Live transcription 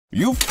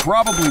You've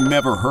probably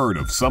never heard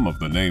of some of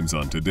the names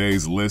on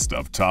today's list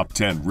of top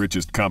 10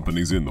 richest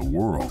companies in the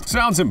world.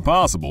 Sounds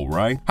impossible,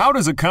 right? How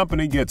does a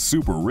company get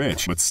super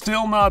rich but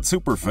still not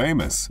super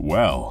famous?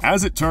 Well,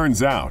 as it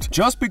turns out,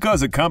 just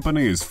because a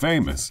company is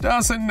famous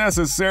doesn't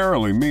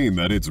necessarily mean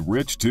that it's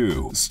rich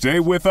too. Stay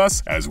with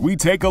us as we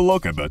take a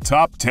look at the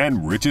top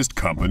 10 richest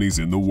companies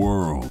in the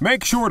world.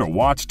 Make sure to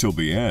watch till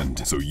the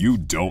end so you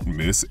don't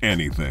miss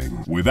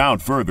anything.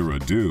 Without further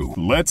ado,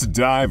 let's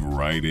dive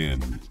right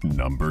in.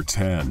 Number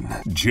 10.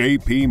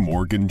 JP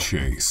Morgan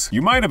Chase.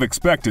 You might have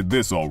expected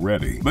this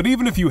already, but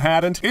even if you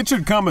hadn't, it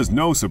should come as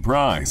no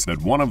surprise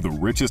that one of the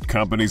richest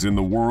companies in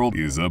the world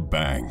is a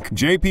bank.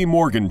 JP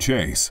Morgan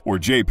Chase, or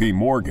JP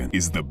Morgan,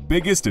 is the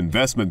biggest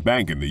investment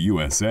bank in the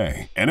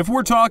USA. And if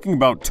we're talking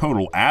about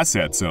total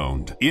assets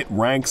owned, it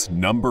ranks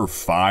number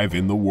 5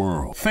 in the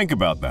world. Think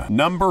about that.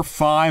 Number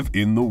 5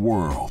 in the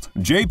world.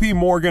 JP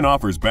Morgan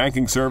offers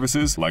banking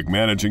services like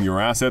managing your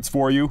assets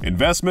for you,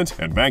 investment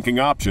and banking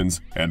options,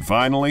 and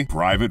finally,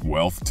 private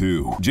wealth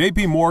too.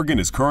 JP Morgan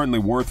is currently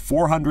worth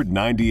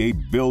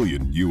 $498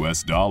 billion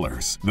US.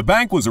 The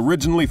bank was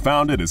originally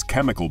founded as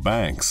Chemical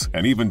Banks,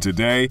 and even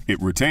today,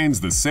 it retains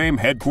the same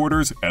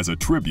headquarters as a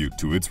tribute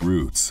to its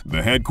roots.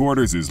 The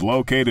headquarters is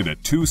located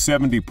at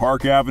 270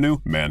 Park Avenue,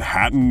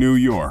 Manhattan, New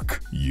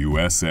York,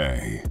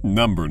 USA.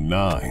 Number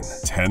 9.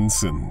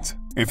 Tencent.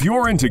 If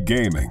you're into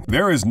gaming,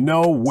 there is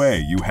no way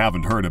you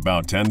haven't heard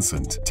about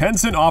Tencent.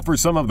 Tencent offers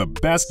some of the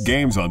best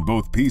games on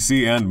both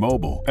PC and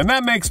mobile, and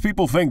that makes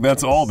people think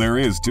that's all there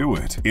is to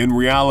it. In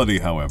reality,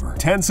 however,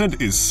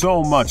 Tencent is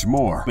so much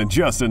more than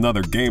just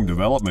another game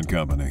development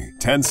company.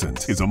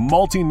 Tencent is a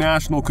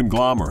multinational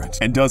conglomerate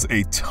and does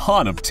a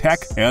ton of tech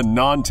and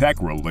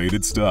non-tech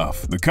related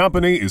stuff. The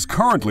company is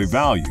currently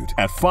valued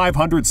at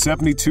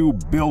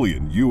 $572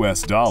 billion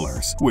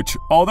US, which,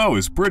 although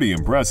is pretty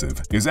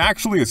impressive, is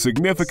actually a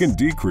significant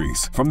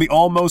decrease from the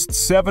almost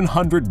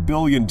 $700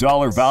 billion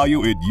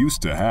value it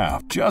used to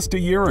have just a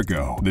year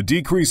ago. The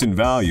decrease in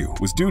value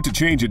was due to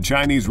change in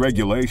Chinese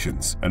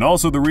regulations, and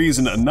also the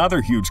reason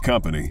another huge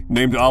company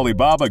named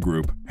Alibaba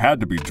Group had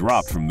to be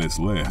dropped from this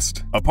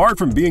list. Apart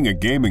from being a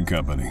gaming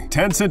company,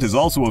 Tencent is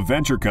also a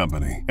venture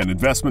company, an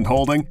investment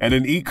holding, and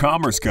an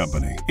e-commerce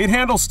company. It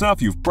handles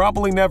stuff you've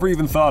probably never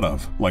even thought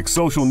of, like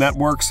social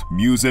networks,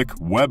 music,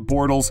 web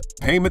portals,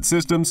 payment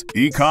systems,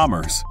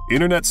 e-commerce,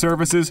 internet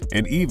services,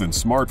 and even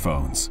smartphones.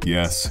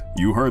 Yes,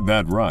 you heard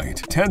that right.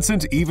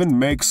 Tencent even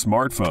makes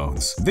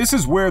smartphones. This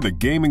is where the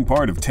gaming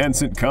part of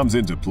Tencent comes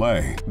into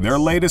play. Their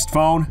latest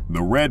phone,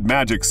 the Red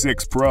Magic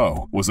 6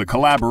 Pro, was a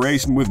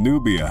collaboration with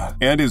Nubia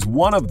and is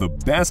one of the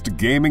best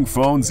gaming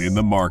phones in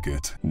the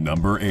market.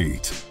 Number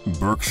 8.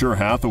 Berkshire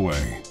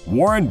Hathaway.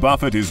 Warren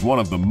Buffett is one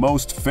of the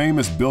most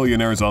famous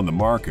billionaires on the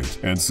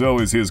market, and so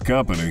is his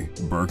company,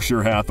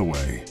 Berkshire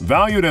Hathaway.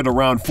 Valued at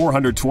around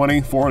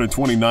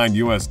 $429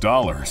 US,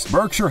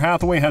 Berkshire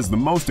Hathaway has the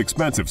most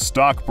expensive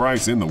stock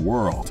price in the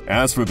world.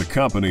 As for the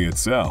company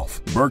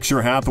itself,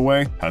 Berkshire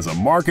Hathaway has a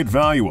market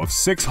value of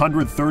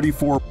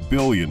 $634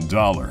 billion.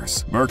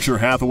 Berkshire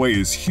Hathaway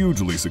is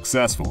hugely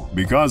successful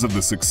because of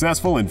the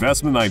successful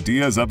investment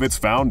ideas of its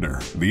founder.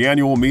 The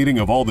annual meeting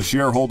of all the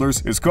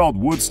shareholders is called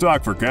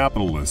Woodstock for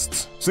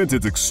capitalists, since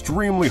it's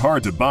extremely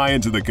hard to buy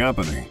into the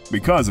company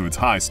because of its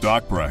high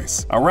stock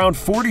price. Around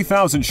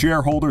 40,000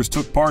 shareholders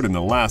took part in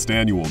the last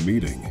annual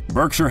meeting.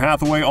 Berkshire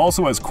Hathaway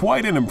also has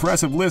quite an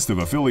impressive list of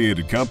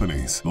affiliated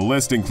companies. The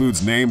list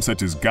includes names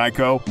such as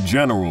Geico,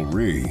 General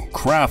Re,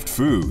 Kraft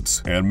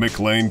Foods, and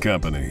McLean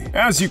Company.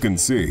 As you can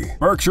see,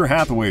 Berkshire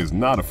Hathaway is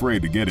not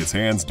afraid to get his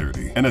hands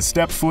dirty and has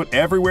stepped foot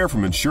everywhere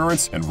from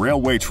insurance and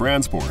railway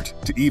transport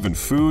to even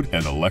food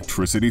and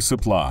electricity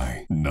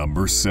supply.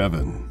 Number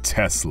 7.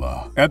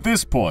 Tesla. At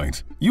this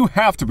point, you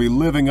have to be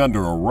living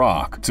under a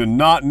rock to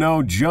not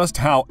know just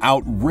how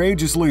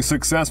outrageously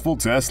successful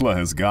Tesla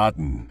has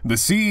gotten. The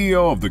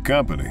CEO of the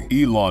company,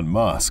 Elon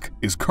Musk,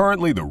 is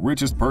currently the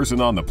richest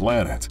person on the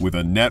planet with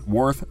a net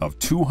worth of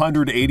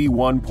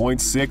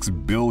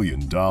 $281.6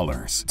 billion.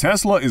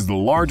 Tesla is the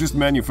largest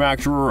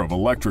manufacturer of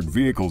electric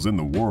vehicles in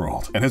the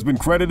world and has been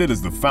credited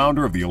as the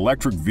founder of the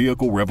electric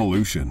vehicle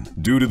revolution.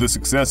 Due to the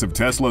success of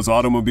Tesla's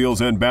automobiles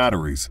and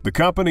batteries, the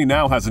company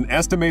now has an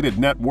estimated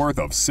net worth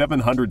of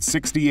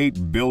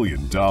 $768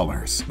 billion.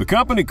 The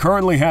company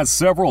currently has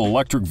several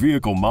electric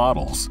vehicle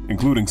models,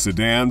 including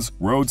sedans,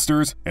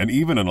 roadsters, and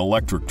even an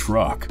electric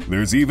truck.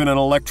 There's even an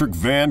electric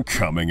van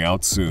coming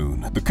out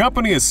soon. The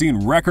company has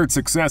seen record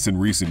success in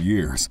recent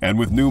years, and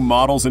with new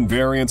models and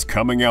variants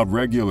coming out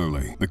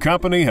regularly, the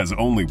company has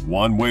only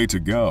one way to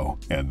go,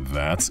 and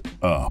that's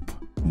up.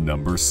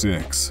 Number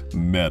 6.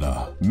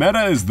 Meta.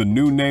 Meta is the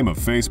new name of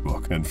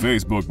Facebook, and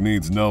Facebook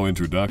needs no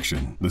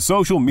introduction. The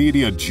social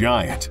media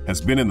giant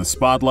has been in the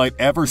spotlight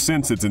ever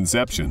since its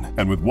inception,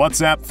 and with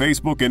WhatsApp,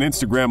 Facebook, and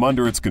Instagram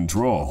under its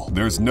control,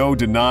 there's no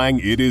denying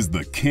it is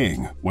the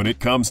king when it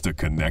comes to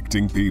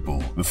connecting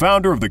people. The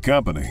founder of the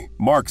company,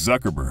 Mark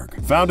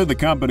Zuckerberg, founded the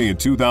company in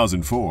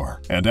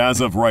 2004, and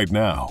as of right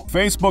now,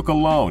 Facebook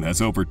alone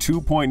has over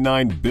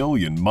 2.9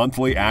 billion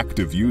monthly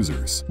active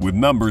users. With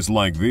numbers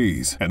like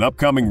these, an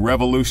upcoming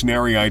revolution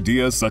revolutionary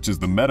ideas such as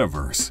the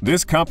metaverse,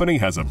 this company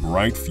has a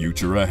bright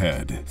future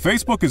ahead.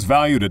 Facebook is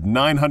valued at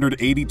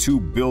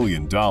 $982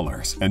 billion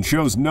and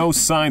shows no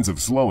signs of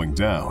slowing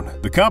down.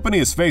 The company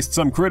has faced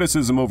some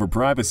criticism over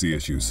privacy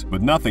issues,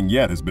 but nothing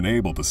yet has been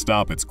able to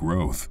stop its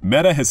growth.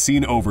 Meta has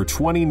seen over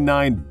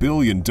 $29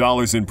 billion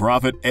in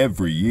profit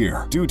every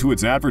year due to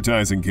its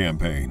advertising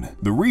campaign.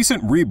 The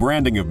recent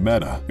rebranding of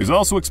Meta is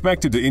also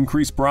expected to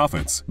increase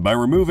profits by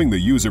removing the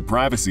user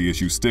privacy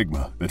issue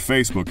stigma that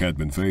Facebook had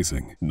been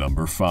facing.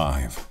 Number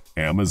 5.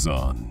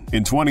 Amazon.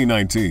 In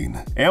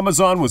 2019,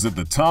 Amazon was at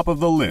the top of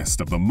the list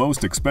of the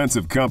most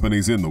expensive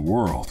companies in the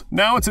world.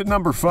 Now it's at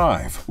number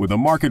 5, with a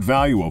market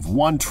value of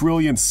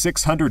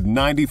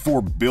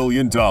 $1,694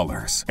 billion.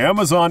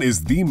 Amazon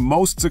is the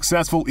most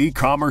successful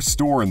e-commerce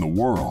store in the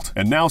world,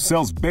 and now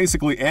sells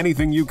basically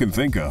anything you can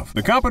think of.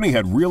 The company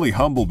had really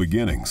humble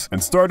beginnings,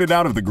 and started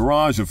out of the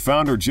garage of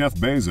founder Jeff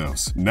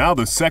Bezos, now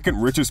the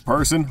second richest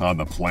person on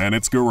the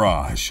planet's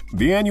garage.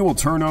 The annual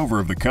turnover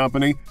of the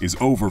company is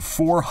over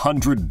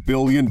 $400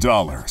 billion,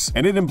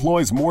 and it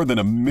employs more than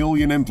 1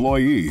 million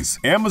employees.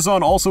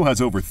 Amazon also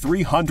has over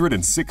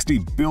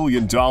 $360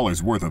 billion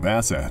worth of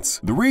assets.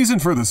 The reason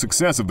for the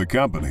success of the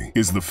company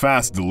is the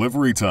fast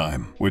delivery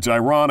time, which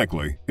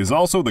ironically is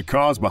also the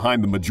cause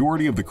behind the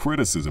majority of the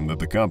criticism that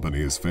the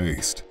company has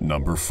faced.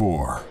 Number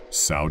 4.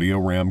 Saudi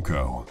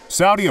Aramco.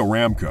 Saudi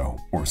Aramco,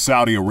 or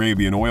Saudi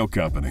Arabian Oil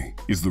Company,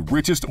 is the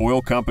richest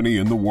oil company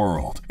in the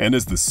world and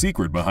is the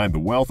secret behind the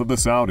wealth of the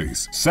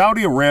Saudis.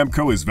 Saudi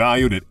Aramco is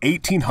valued at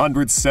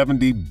 $1,870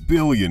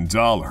 billion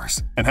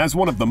and has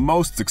one of the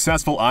most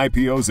successful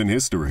IPOs in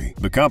history.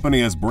 The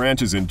company has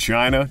branches in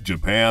China,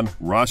 Japan,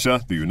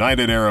 Russia, the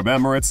United Arab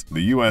Emirates,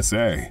 the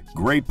USA,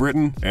 Great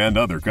Britain, and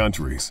other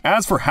countries.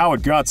 As for how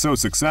it got so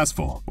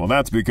successful, well,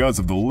 that's because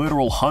of the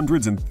literal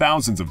hundreds and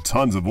thousands of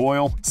tons of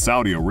oil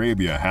Saudi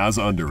Arabia has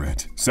under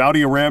it.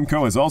 Saudi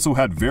Aramco has also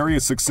had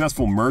various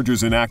successful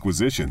mergers and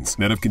acquisitions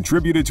that have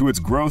contributed to its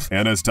growth,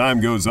 and as time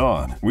goes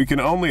on, we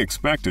can only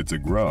expect it to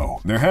grow.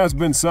 There has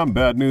been some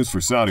bad news for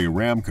Saudi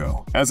Aramco,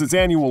 as its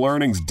annual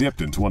earnings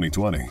dipped in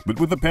 2020, but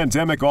with the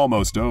pandemic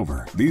almost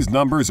over, these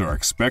numbers are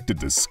expected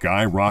to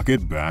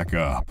skyrocket back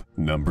up.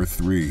 Number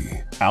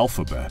 3.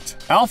 Alphabet.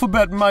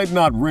 Alphabet might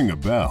not ring a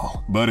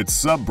bell, but its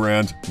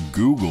sub-brand,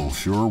 Google,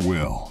 sure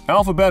will.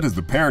 Alphabet is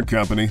the parent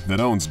company that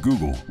owns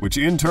Google, which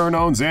in turn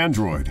owns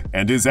Android,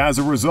 and is as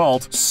a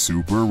result,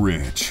 super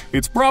rich.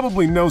 It's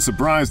probably no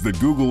surprise that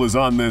Google is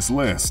on this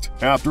list.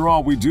 After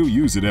all, we do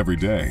use it every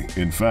day.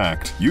 In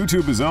fact,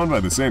 YouTube is owned by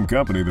the same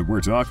company that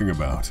we're talking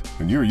about,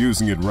 and you're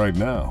using it right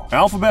now.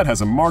 Alphabet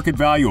has a market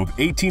value of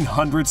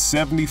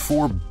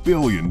 $1,874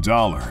 billion,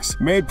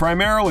 made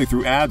primarily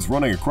through ads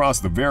running across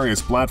the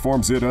various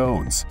platforms it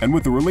owns. And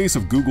with the release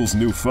of Google's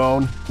new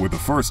phone, with the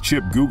first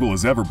chip Google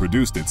has ever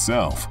produced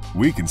itself,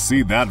 we can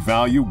see that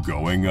value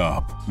going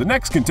up. The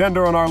next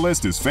contender on our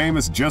list is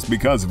famous just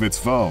because of its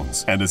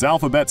phones, and as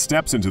Alphabet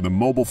steps into the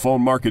mobile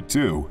phone market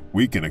too,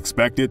 we can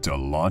expect it to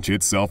launch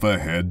itself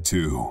ahead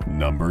too.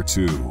 Number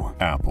 2.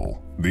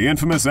 Apple. The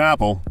infamous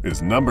Apple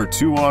is number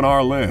 2 on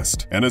our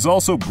list and has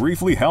also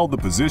briefly held the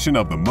position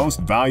of the most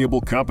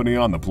valuable company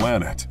on the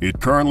planet. It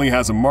currently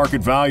has a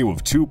market value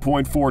of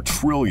 $2.4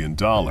 trillion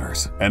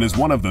and is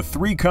one of the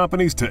 3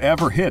 companies to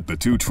ever hit the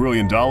 $2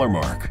 trillion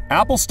mark.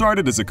 Apple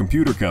started as a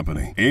computer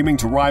company, aiming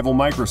to rival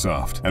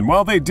Microsoft, and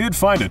while they did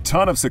find a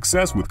ton of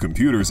success with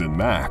computers and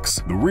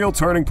Macs, the real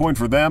turning point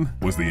for them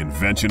was the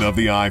invention of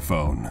the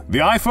iPhone. The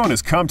iPhone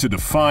has come to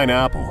define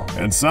Apple,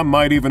 and some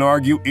might even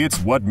argue it's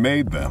what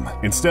made them,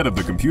 instead of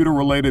the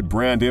computer-related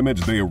brand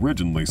image they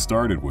originally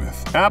started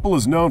with. Apple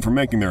is known for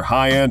making their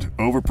high-end,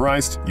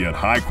 overpriced, yet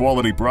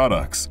high-quality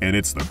products, and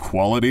it's the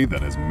quality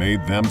that has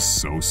made them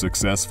so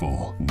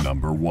successful.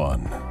 Number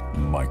 1.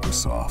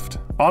 Microsoft.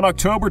 On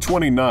October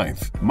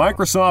 29th,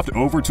 Microsoft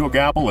overtook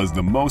Apple as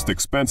the most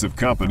expensive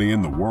company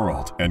in the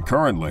world, and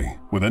currently,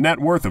 with a net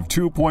worth of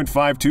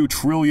 $2.52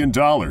 trillion,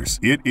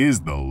 it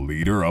is the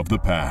leader of the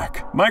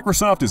pack.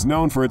 Microsoft is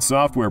known for its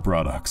software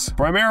products,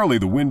 primarily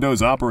the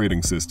Windows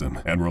operating system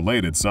and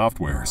related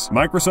softwares.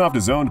 Microsoft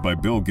is owned by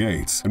Bill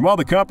Gates, and while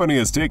the company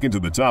has taken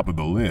to the top of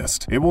the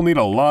list, it will need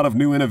a lot of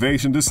new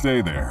innovation to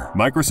stay there.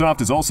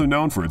 Microsoft is also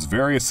known for its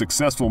various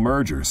successful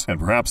mergers, and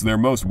perhaps their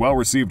most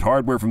well-received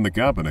hardware from the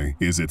company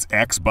is its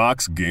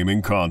Xbox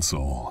gaming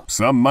console.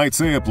 Some might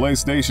say a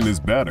PlayStation is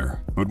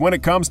better, but when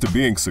it comes to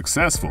being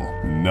successful,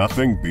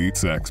 nothing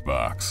beats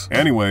Xbox.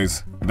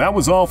 Anyways, that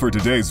was all for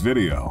today's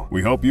video.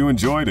 We hope you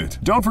enjoyed it.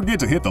 Don't forget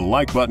to hit the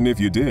like button if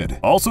you did.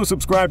 Also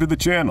subscribe to the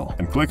channel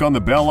and click on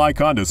the bell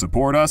icon to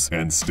support us,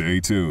 and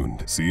stay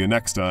tuned. See you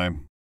next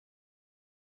time.